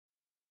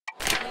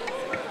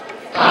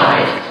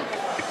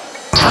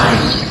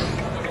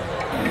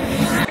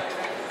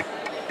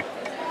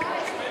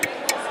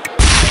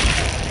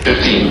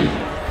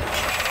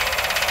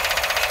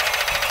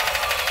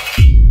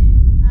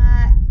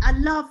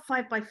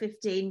5 by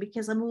 15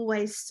 because I'm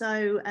always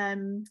so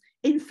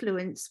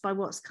influenced by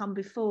what's come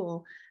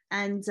before.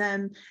 And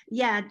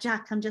yeah,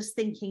 Jack, I'm just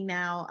thinking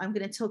now, I'm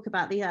going to talk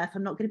about the earth.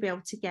 I'm not going to be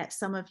able to get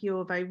some of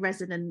your very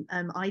resonant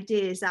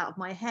ideas out of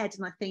my head.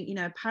 And I think, you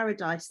know, a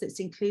paradise that's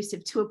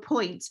inclusive to a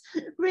point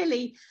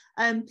really,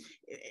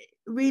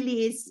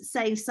 really is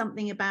saying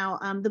something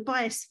about the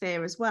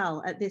biosphere as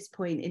well at this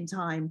point in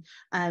time.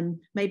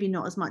 Maybe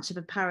not as much of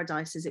a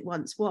paradise as it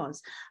once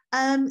was.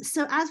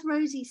 So as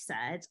Rosie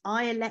said,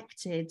 I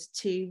elected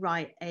to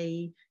write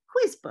a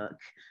quiz book.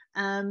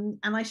 And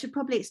I should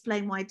probably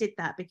explain why I did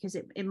that, because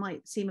it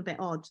might seem a bit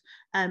odd,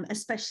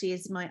 especially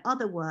as my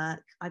other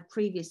work, I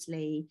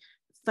previously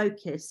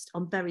focused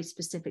on very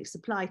specific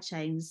supply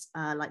chains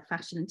like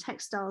fashion and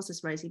textiles,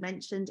 as Rosie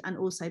mentioned, and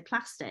also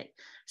plastic.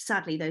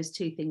 Sadly, those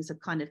two things have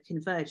kind of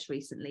converged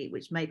recently,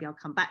 which maybe I'll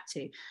come back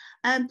to.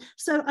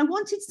 So I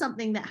wanted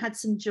something that had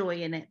some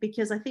joy in it,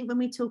 because I think when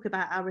we talk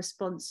about our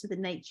response to the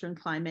nature and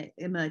climate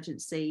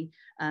emergency,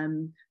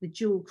 the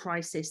dual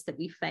crisis that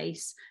we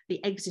face,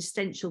 the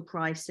existential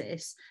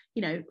crisis,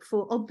 you know,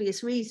 for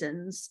obvious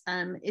reasons,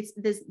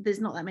 there's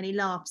not that many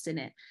laughs in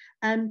it.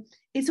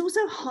 It's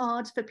also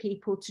hard for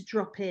people to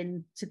drop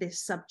in to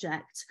this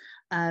subject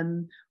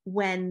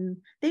when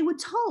they were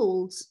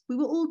told, we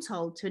were all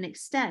told to an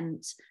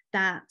extent,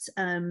 that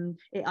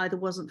it either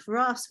wasn't for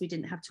us, we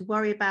didn't have to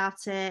worry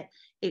about it,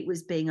 it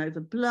was being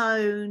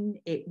overblown,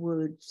 it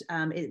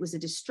was a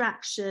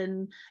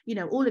distraction, you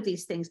know, all of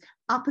these things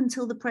up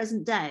until the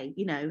present day,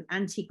 you know,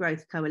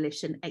 anti-growth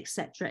coalition,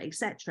 etc.,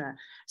 etc.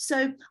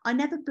 So I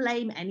never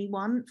blame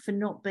anyone for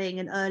not being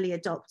an early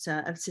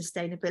adopter of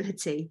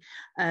sustainability.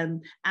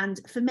 And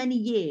for many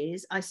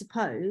years, I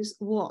suppose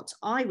what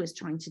I was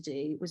trying to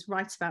do was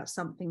write about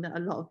something that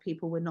a lot of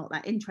people were not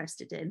that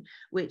interested in,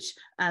 which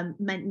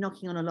meant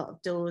knocking on a lot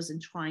of doors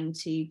and trying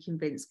to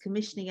convince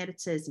commissioning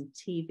editors in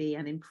TV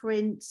and in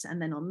print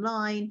and then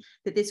online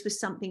that this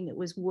was something that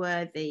was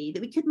worthy, that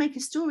we could make a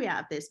story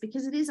out of this,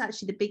 because it is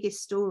actually the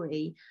biggest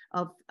story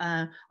of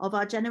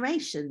our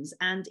generations,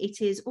 and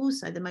it is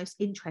also the most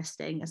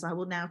interesting, as I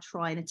will now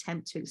try and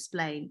attempt to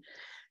explain.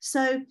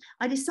 So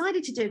I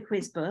decided to do a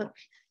quiz book,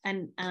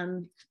 and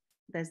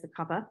there's the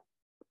cover,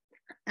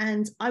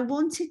 and I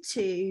wanted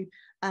to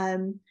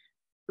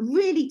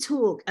really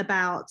talk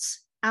about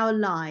our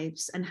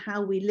lives and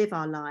how we live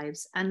our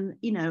lives. And,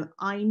 you know,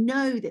 I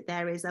know that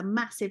there is a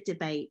massive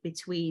debate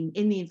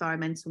in the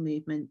environmental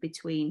movement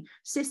between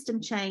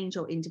system change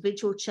or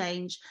individual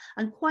change.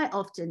 And quite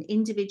often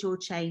individual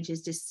change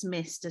is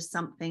dismissed as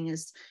something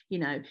as, you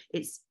know,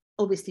 it's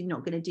obviously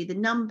not going to do the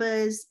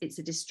numbers, it's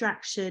a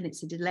distraction,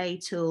 it's a delay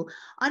tool.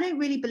 I don't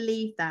really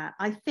believe that.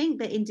 I think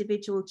that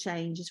individual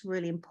change is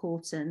really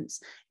important,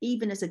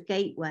 even as a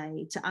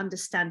gateway to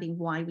understanding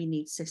why we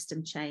need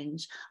system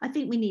change. I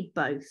think we need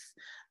both.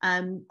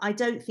 I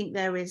don't think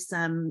there is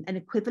an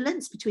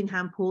equivalence between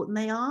how important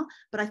they are,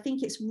 but I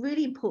think it's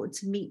really important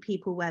to meet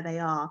people where they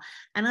are.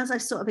 And as I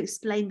sort of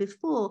explained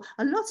before,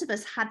 a lot of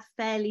us had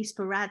fairly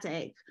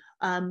sporadic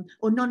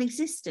or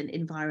non-existent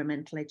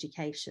environmental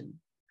education.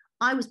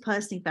 I was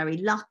personally very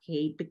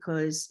lucky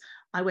because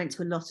I went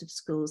to a lot of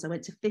schools. I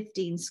went to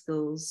 15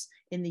 schools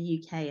in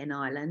the UK and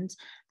Ireland,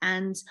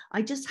 and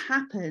I just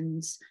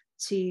happened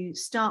to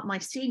start my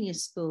senior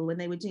school when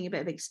they were doing a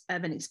bit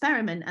of an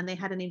experiment, and they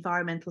had an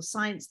environmental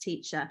science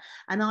teacher,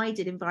 and I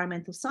did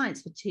environmental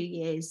science for 2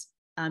 years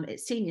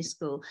at senior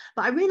school.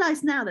 But I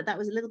realized now that that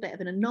was a little bit of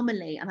an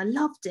anomaly, and I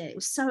loved it. It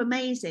was so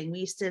amazing. We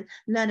used to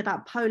learn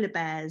about polar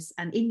bears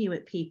and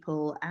Inuit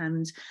people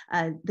and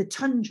the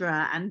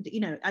tundra, and you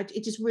know,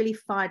 it just really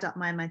fired up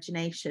my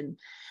imagination.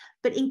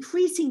 But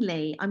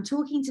increasingly, I'm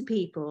talking to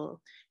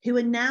people who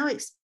are now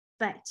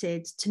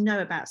expected to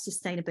know about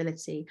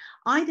sustainability,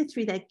 either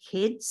through their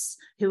kids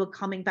who are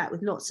coming back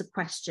with lots of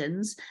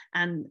questions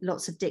and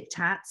lots of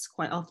diktats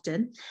quite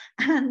often,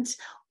 and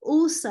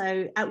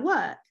also at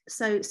work.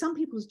 So some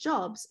people's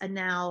jobs are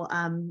now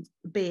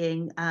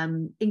being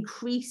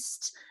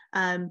increased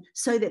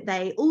so that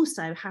they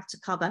also have to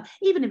cover,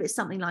 even if it's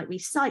something like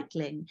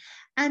recycling.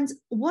 And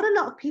what a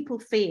lot of people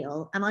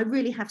feel, and I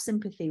really have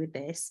sympathy with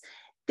this,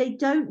 they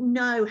don't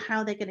know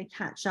how they're going to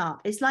catch up.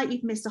 It's like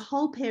you've missed a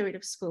whole period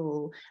of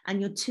school and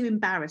you're too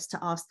embarrassed to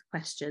ask the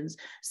questions.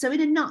 So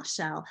in a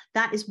nutshell,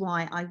 that is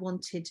why I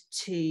wanted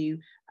to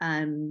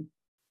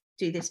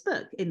do this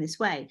book in this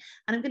way.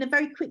 And I'm going to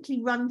very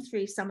quickly run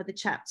through some of the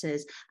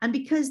chapters. And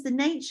because the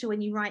nature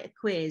when you write a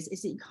quiz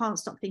is that you can't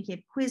stop thinking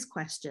of quiz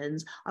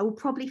questions, I will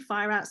probably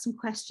fire out some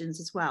questions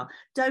as well.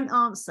 Don't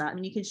answer. I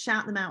mean, you can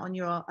shout them out on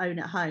your own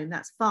at home,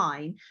 that's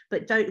fine,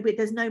 but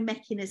there's no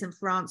mechanism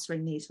for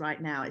answering these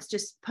right now. It's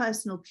just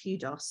personal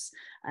kudos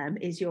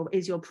is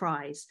your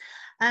prize.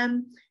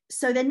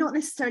 So they're not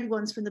necessarily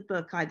ones from the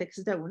book either, because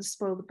I don't want to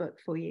spoil the book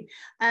for you.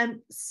 I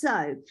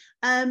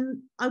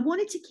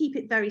wanted to keep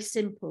it very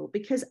simple,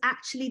 because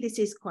actually this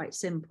is quite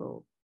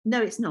simple.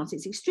 No, it's not.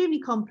 It's extremely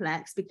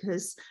complex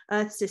because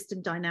Earth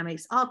system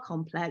dynamics are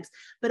complex.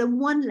 But on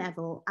one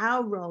level,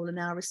 our role and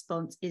our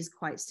response is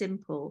quite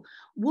simple.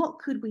 What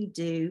could we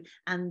do?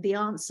 And the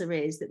answer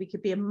is that we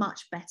could be a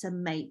much better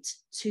mate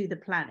to the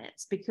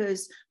planet,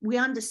 because we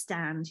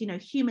understand, you know,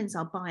 humans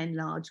are by and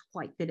large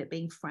quite good at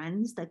being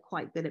friends. They're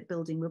quite good at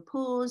building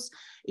rapport,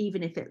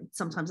 even if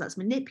sometimes that's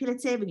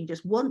manipulative and you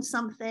just want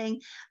something.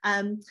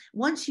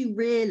 Once you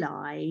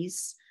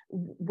realize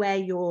where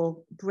your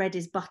bread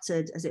is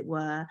buttered, as it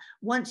were,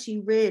 once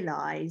you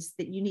realize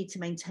that you need to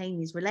maintain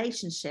these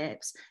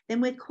relationships,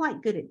 then we're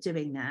quite good at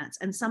doing that.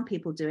 And some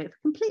people do it for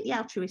completely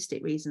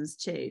altruistic reasons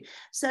too.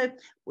 So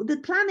the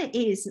planet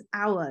is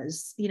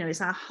ours, you know, it's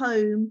our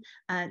home.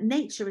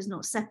 Nature is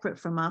not separate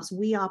from us.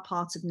 We are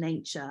part of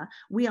nature.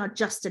 We are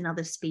just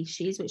another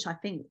species, which I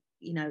think,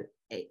 you know,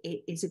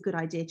 it's a good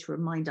idea to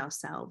remind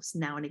ourselves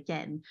now and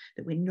again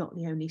that we're not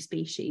the only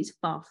species,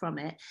 far from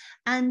it.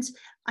 And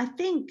I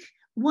think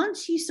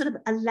once you sort of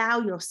allow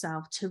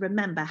yourself to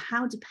remember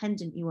how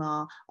dependent you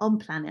are on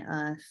planet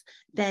Earth,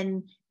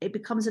 then it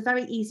becomes a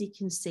very easy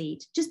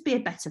conceit. Just be a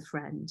better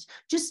friend.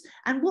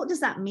 And what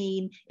does that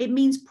mean? It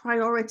means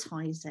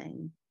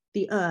prioritizing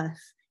the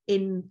Earth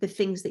in the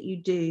things that you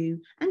do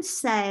and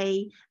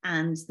say,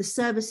 and the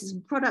services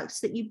and products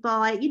that you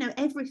buy. You know,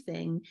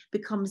 everything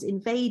becomes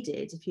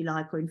invaded, if you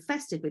like, or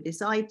infested with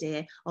this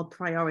idea of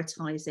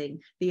prioritizing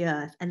the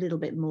Earth a little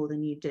bit more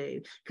than you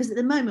do. Because at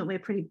the moment, we're a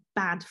pretty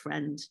bad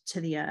friend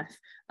to the Earth,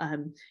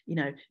 you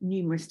know,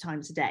 numerous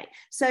times a day.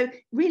 So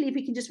really, if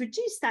we can just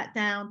reduce that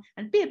down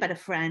and be a better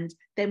friend,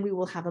 then we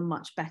will have a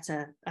much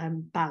better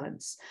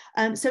balance.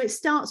 So it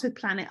starts with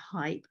planet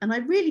hype. And I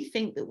really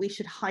think that we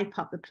should hype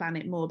up the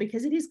planet more,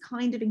 because it is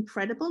kind of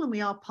incredible and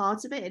we are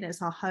part of it and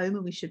it's our home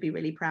and we should be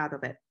really proud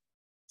of it.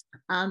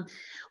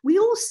 We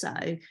also,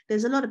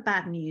 there's a lot of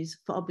bad news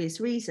for obvious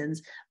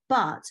reasons,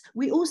 but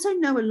we also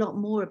know a lot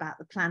more about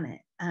the planet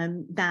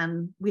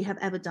than we have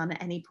ever done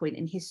at any point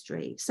in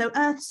history. So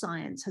Earth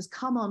science has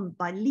come on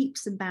by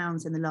leaps and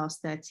bounds in the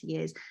last 30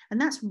 years,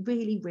 and that's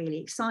really, really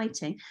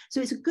exciting.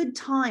 So it's a good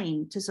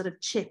time to sort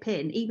of chip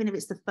in, even if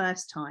it's the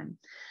first time.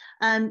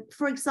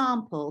 For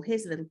example,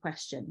 here's a little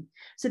question.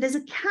 So there's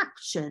a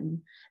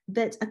caption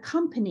that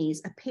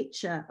accompanies a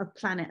picture of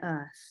planet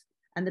Earth,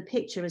 and the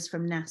picture is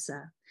from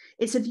NASA.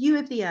 It's a view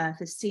of the Earth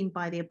as seen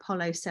by the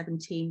Apollo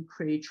 17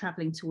 crew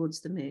traveling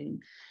towards the moon.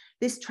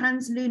 This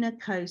translunar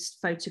coast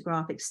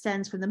photograph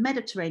extends from the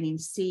Mediterranean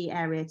Sea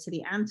area to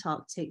the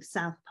Antarctic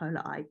South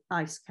Polar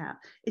ice cap.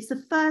 It's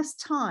the first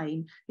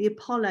time the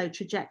Apollo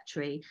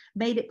trajectory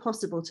made it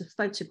possible to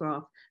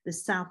photograph the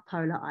South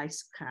Polar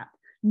ice cap.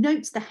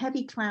 Note the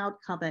heavy cloud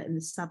cover in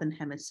the southern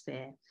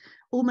hemisphere.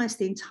 Almost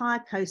the entire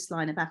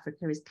coastline of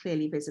Africa is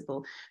clearly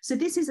visible. So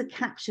this is a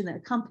caption that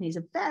accompanies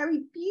a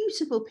very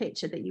beautiful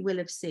picture that you will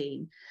have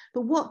seen.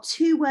 But what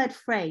two-word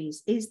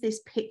phrase is this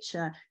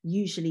picture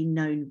usually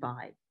known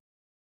by?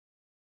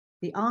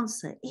 The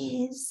answer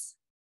is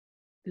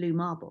blue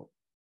marble,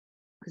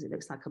 because it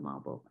looks like a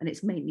marble and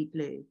it's mainly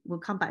blue. We'll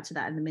come back to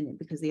that in a minute,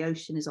 because the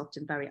ocean is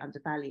often very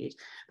undervalued.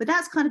 But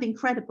that's kind of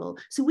incredible.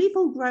 So we've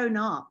all grown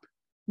up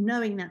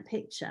knowing that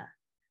picture,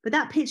 but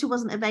that picture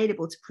wasn't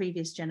available to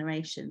previous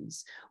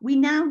generations. We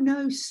now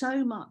know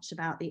so much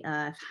about the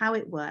Earth, how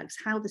it works,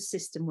 how the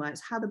system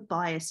works, how the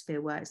biosphere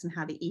works, and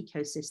how the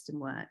ecosystem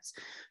works.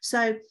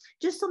 So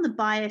just on the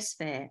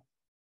biosphere,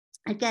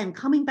 again,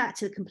 coming back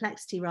to the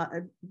complexity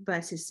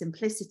versus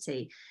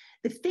simplicity,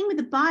 the thing with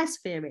the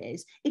biosphere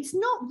is it's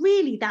not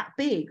really that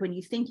big when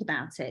you think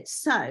about it.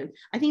 So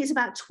I think it's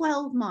about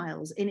 12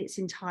 miles in its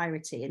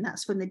entirety, and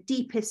that's from the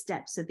deepest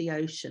depths of the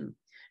ocean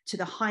to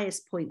the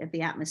highest point of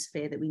the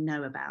atmosphere that we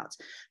know about.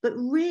 But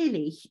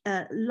really,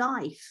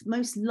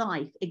 most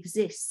life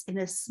exists in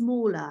a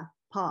smaller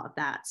part of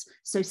that,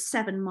 so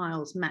 7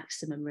 miles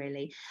maximum,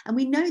 really. And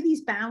we know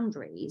these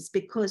boundaries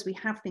because we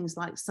have things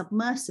like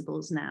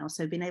submersibles now,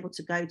 so being able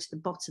to go to the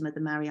bottom of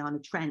the Mariana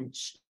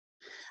Trench,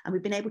 and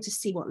we've been able to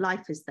see what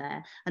life is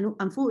there. And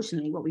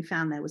unfortunately, what we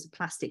found there was a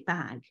plastic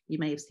bag. You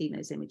may have seen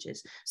those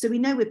images. So we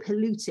know we're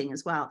polluting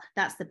as well.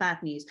 That's the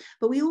bad news.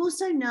 But we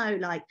also know,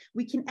 like,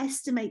 we can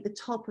estimate the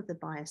top of the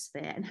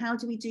biosphere. And how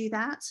do we do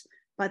that?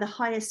 By the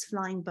highest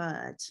flying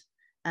bird.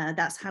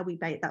 That's how we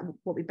base that,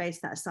 what we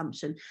base that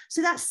assumption.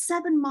 So that's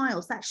 7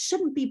 miles. That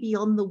shouldn't be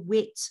beyond the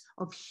wit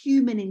of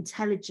human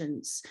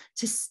intelligence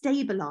to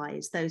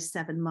stabilize those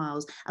 7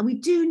 miles. And we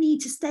do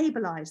need to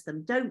stabilize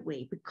them, don't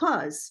we?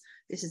 Because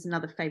this is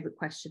another favorite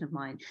question of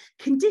mine.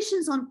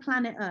 Conditions on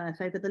planet Earth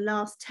over the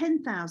last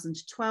 10,000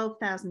 to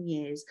 12,000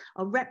 years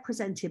are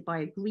represented by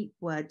a Greek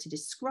word to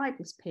describe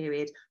this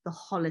period, the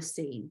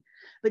Holocene.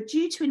 But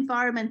due to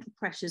environmental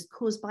pressures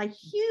caused by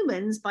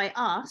humans, by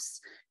us,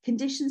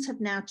 conditions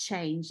have now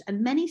changed,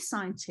 and many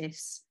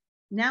scientists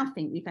now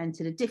think we've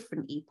entered a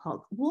different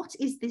epoch. What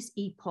is this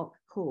epoch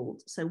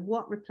called? So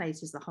what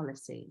replaces the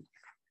Holocene?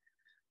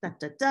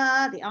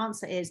 The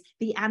answer is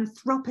the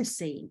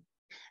Anthropocene.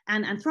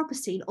 And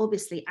Anthropocene,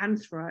 obviously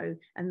anthro,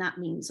 and that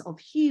means of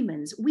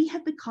humans. We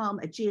have become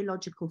a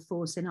geological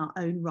force in our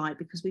own right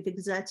because we've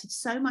exerted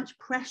so much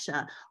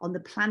pressure on the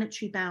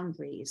planetary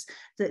boundaries.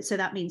 So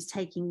that means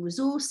taking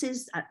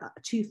resources at a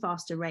too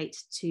fast a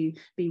rate to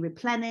be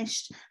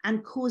replenished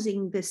and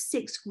causing the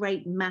sixth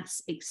great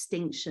mass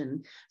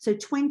extinction. So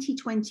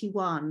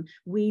 2021,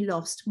 we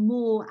lost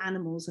more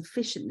animals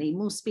efficiently,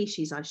 more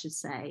species, I should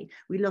say.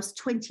 We lost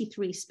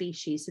 23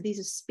 species. So these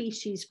are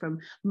species from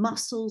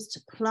mussels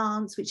to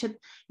plants, which have,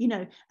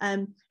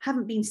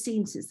 haven't been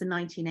seen since the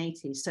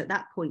 1980s. So at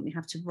that point, we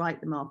have to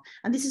write them off.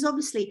 And this is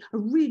obviously a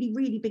really,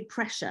 really big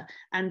pressure.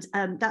 And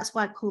that's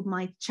why I called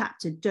my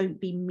chapter, Don't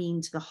Be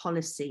Mean to the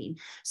Holocene.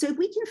 So if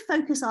we can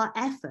focus our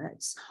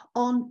efforts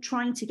on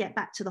trying to get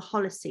back to the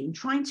Holocene,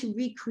 trying to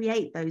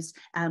recreate those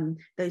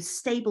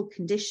stable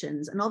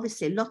conditions, and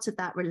obviously a lot of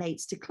that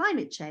relates to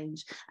climate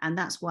change. And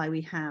that's why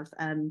we have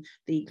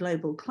the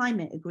Global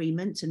Climate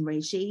Agreement and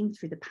regime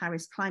through the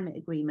Paris Climate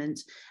Agreement.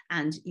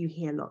 And you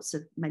hear lots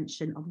of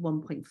mention of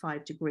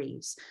 1.5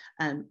 degrees.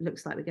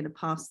 Looks like we're going to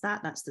pass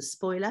that. That's the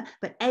spoiler.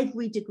 But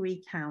every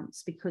degree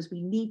counts because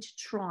we need to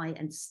try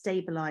and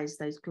stabilize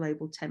those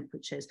global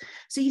temperatures.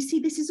 So you see,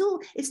 this is all,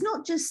 it's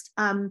not just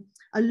a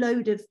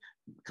load of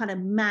kind of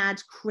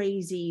mad,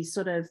 crazy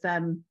sort of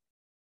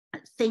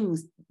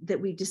things that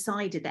we've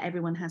decided that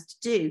everyone has to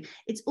do.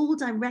 It's all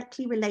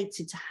directly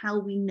related to how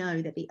we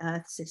know that the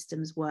Earth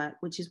systems work,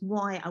 which is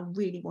why I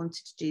really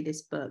wanted to do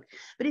this book.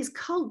 But it's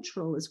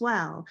cultural as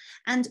well.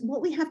 And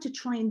what we have to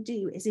try and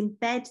do is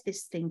embed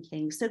this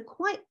thinking. So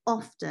quite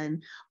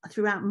often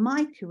throughout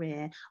my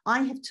career,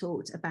 I have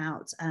talked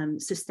about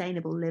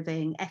sustainable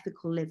living,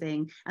 ethical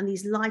living, and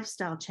these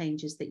lifestyle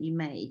changes that you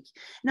make.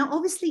 Now,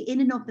 obviously,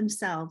 in and of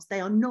themselves, they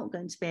are not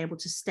going to be able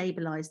to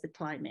stabilize the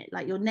climate.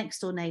 Like your next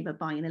door neighbor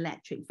buying an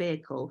electric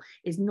vehicle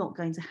is not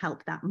going to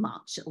help that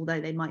much,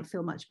 although they might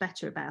feel much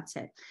better about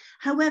it.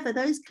 However,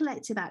 those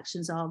collective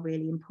actions are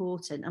really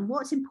important. And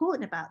what's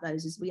important about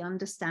those is we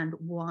understand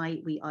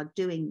why we are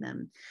doing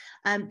them.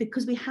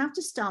 Because we have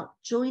to start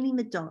joining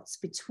the dots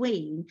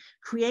between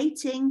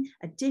creating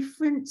a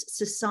different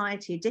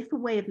society, a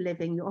different way of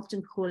living. You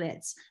often call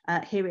it,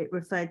 hear it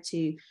referred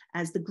to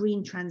as the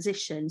green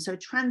transition. So a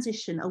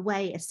transition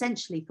away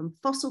essentially from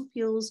fossil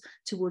fuels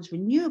towards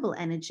renewable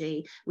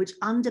energy, which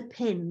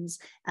underpins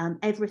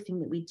everything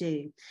that we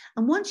do.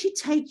 And once you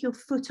take your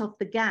foot off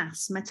the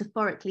gas,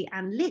 metaphorically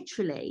and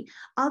literally,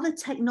 other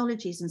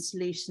technologies and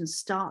solutions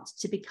start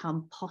to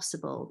become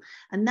possible.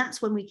 And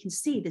that's when we can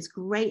see this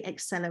great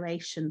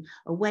acceleration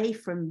away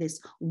from this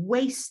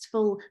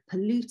wasteful,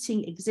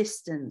 polluting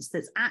existence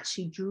that's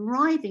actually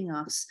driving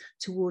us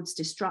towards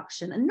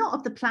destruction, and not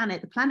of the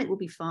planet. The planet will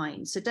be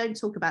fine. So don't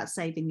talk about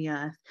saving the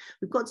Earth.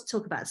 We've got to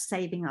talk about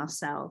saving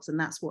ourselves. And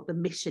that's what the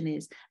mission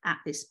is at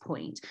this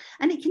point.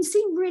 And it can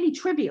seem really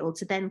trivial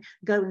to then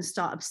go and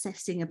start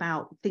obsessing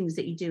about things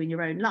that you do in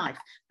your own life.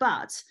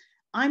 But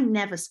I'm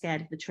never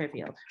scared of the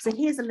trivial. So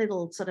here's a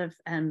little sort of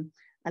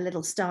a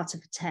little starter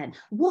for 10.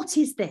 What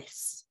is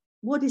this?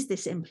 What is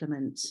this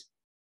implement?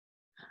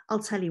 I'll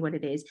tell you what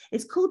it is.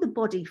 It's called the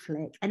Body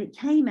Flick, and it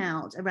came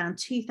out around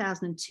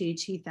 2002,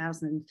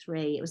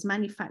 2003. It was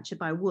manufactured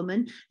by a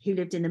woman who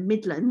lived in the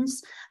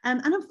Midlands.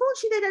 And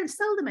unfortunately, they don't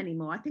sell them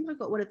anymore. I think I've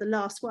got one of the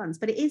last ones,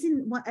 but it is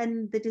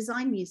in the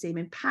Design Museum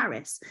in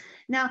Paris.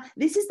 Now,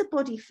 this is the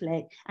Body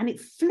Flick, and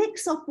it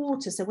flicks off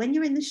water. So when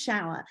you're in the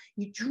shower,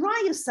 you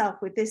dry yourself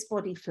with this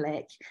Body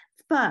Flick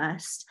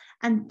first,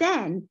 and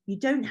then you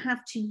don't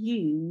have to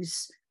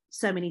use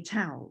so many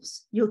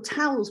towels. Your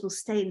towels will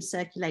stay in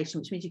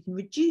circulation, which means you can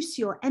reduce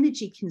your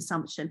energy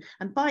consumption.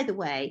 And by the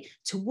way,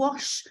 to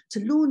wash,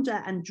 to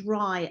launder and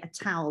dry a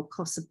towel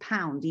costs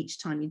 £1 each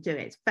time you do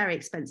it. It's a very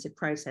expensive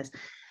process.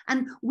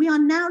 And we are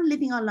now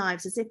living our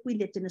lives as if we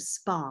lived in a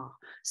spa.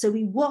 So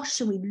we wash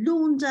and we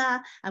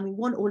launder and we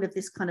want all of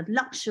this kind of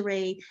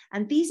luxury.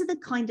 And these are the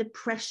kind of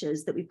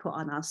pressures that we put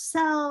on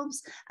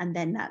ourselves. And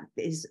then that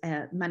is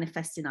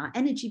manifest in our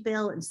energy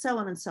bill, and so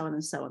on and so on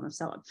and so on and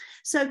so on.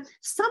 So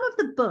some of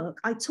the book,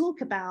 I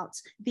talk about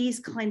these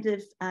kind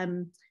of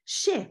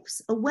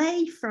shifts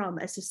away from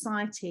a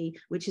society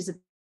which is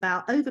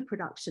about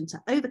overproduction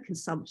to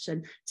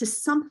overconsumption to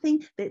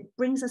something that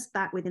brings us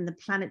back within the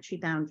planetary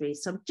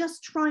boundaries. So I'm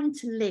just trying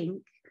to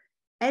link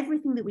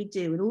everything that we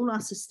do and all our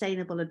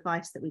sustainable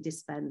advice that we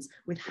dispense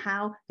with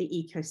how the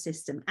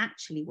ecosystem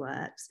actually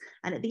works.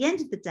 And at the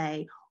end of the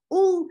day,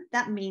 all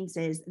that means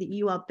is that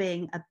you are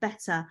being a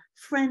better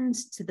friend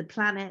to the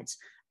planet.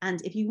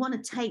 And if you want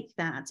to take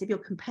that, if you're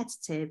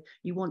competitive,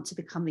 you want to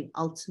become the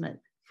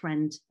ultimate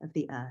friend of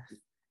the Earth.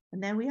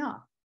 And there we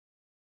are.